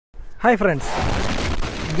Hi friends.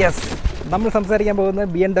 Yes, നമ്മൾ സംസാരിക്കാൻ പോകുന്നത്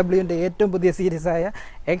BMWന്റെ ഏറ്റവും പുതിയ സീരീസ് ആയ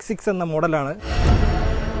X6 എന്ന മോഡലാണ്.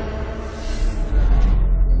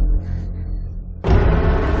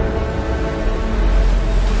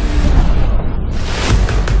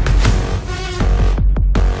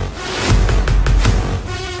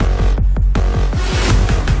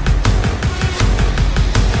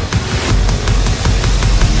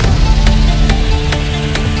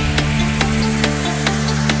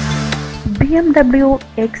 BMW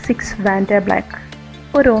X6 Vantablack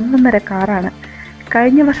ഒരു ഒന്നൊന്നര കാറാണ്.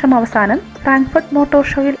 കഴിഞ്ഞ വർഷം അവസാനം ഫ്രാങ്ക്ഫർട്ട് മോട്ടോർ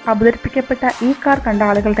ഷോയിൽ അവതരിപ്പിക്കപ്പെട്ട ഈ കാർ കണ്ട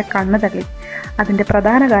ആളുകളുടെ കണ്ണ് തള്ളി. അതിൻ്റെ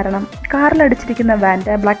പ്രധാന കാരണം കാറിലടിച്ചിരിക്കുന്ന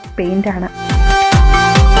വാൻറ്റാബ്ലാക്ക് പെയിൻ്റ് ആണ്.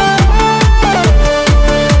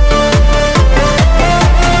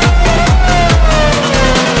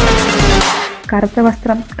 കറുത്ത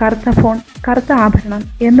വസ്ത്രം, കറുത്ത ഫോൺ, കറുത്ത ആഭരണം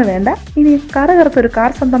എന്ന് വേണ്ട, ഇനി കറുത്തൊരു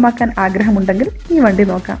കാർ സ്വന്തമാക്കാൻ ആഗ്രഹമുണ്ടെങ്കിൽ ഈ വണ്ടി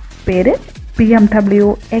നോക്കാം. പേര് BMW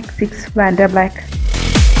X6 Vantablack.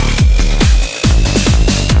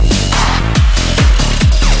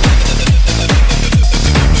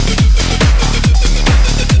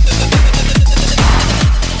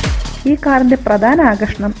 ഈ കാറിൻ്റെ പ്രധാന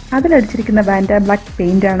ആകർഷണം അതിലടിച്ചിരിക്കുന്ന വാൻറ്റാബ്ലാക്ക്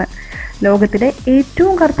പെയിൻ്റ് ആണ്. ലോകത്തിലെ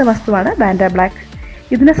ഏറ്റവും കറുത്ത വസ്തുവാണ് വാൻറ്റാബ്ലാക്ക്.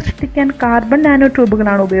 ഇതിനെ സൃഷ്ടിക്കാൻ കാർബൺ നാനോ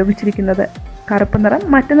ട്യൂബുകളാണ് ഉപയോഗിച്ചിരിക്കുന്നത്. കറുപ്പ് നിറം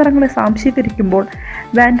മറ്റു നിറങ്ങളെ സ്വാംശീകരിക്കുമ്പോൾ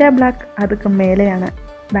വാൻറ്റാബ്ലാക്ക് അതുക്ക് മേലെയാണ്.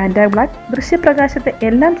 വാൻറ്റാബ്ലാക്ക് ദൃശ്യപ്രകാശത്തെ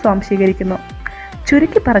എല്ലാം സ്വാംശീകരിക്കുന്നു.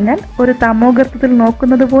 ചുരുക്കി പറഞ്ഞാൽ ഒരു തമോഗർത്തത്തിൽ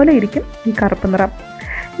നോക്കുന്നത് പോലെ ഇരിക്കും ഈ കറുപ്പ് നിറം.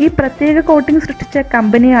 ഈ പ്രത്യേക കോട്ടിംഗ് സൃഷ്ടിച്ച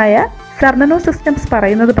കമ്പനിയായ സർണനോ സിസ്റ്റംസ്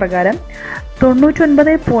പറയുന്നത് പ്രകാരം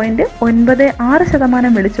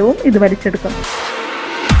 99.96% വെളിച്ചവും ഇത് വലിച്ചെടുക്കും.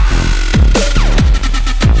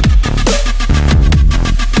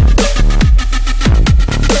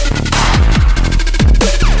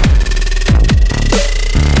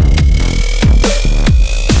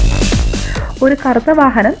 ഒരു കറുത്ത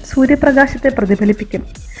വാഹനം സൂര്യപ്രകാശത്തെ പ്രതിഫലിപ്പിക്കും.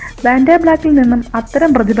 വാൻറ്റാബ്ലാക്കിൽ നിന്നും അത്തരം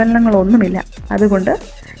പ്രതിഫലനങ്ങളൊന്നുമില്ല. അതുകൊണ്ട്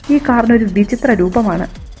ഈ കാറിനൊരു വിചിത്ര രൂപമാണ്.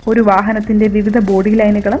 ഒരു വാഹനത്തിൻ്റെ വിവിധ ബോഡി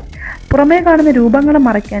ലൈനുകളും പുറമേ കാണുന്ന രൂപങ്ങളും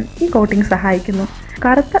മറയ്ക്കാൻ ഈ കോട്ടിംഗ് സഹായിക്കുന്നു.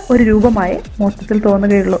 കറുത്ത ഒരു രൂപമായി മൊത്തത്തിൽ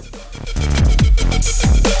തോന്നുകയുള്ളൂ.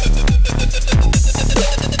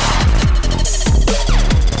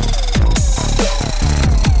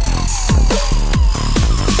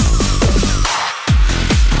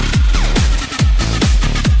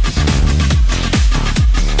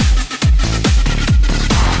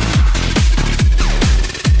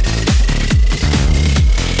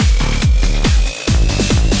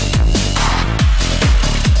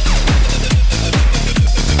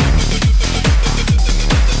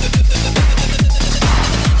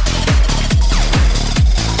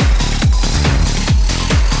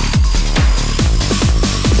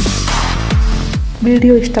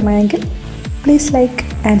 വീഡിയോ ഇഷ്ടമായെങ്കിൽ please like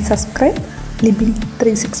and subscribe Libin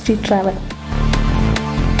 360 travel.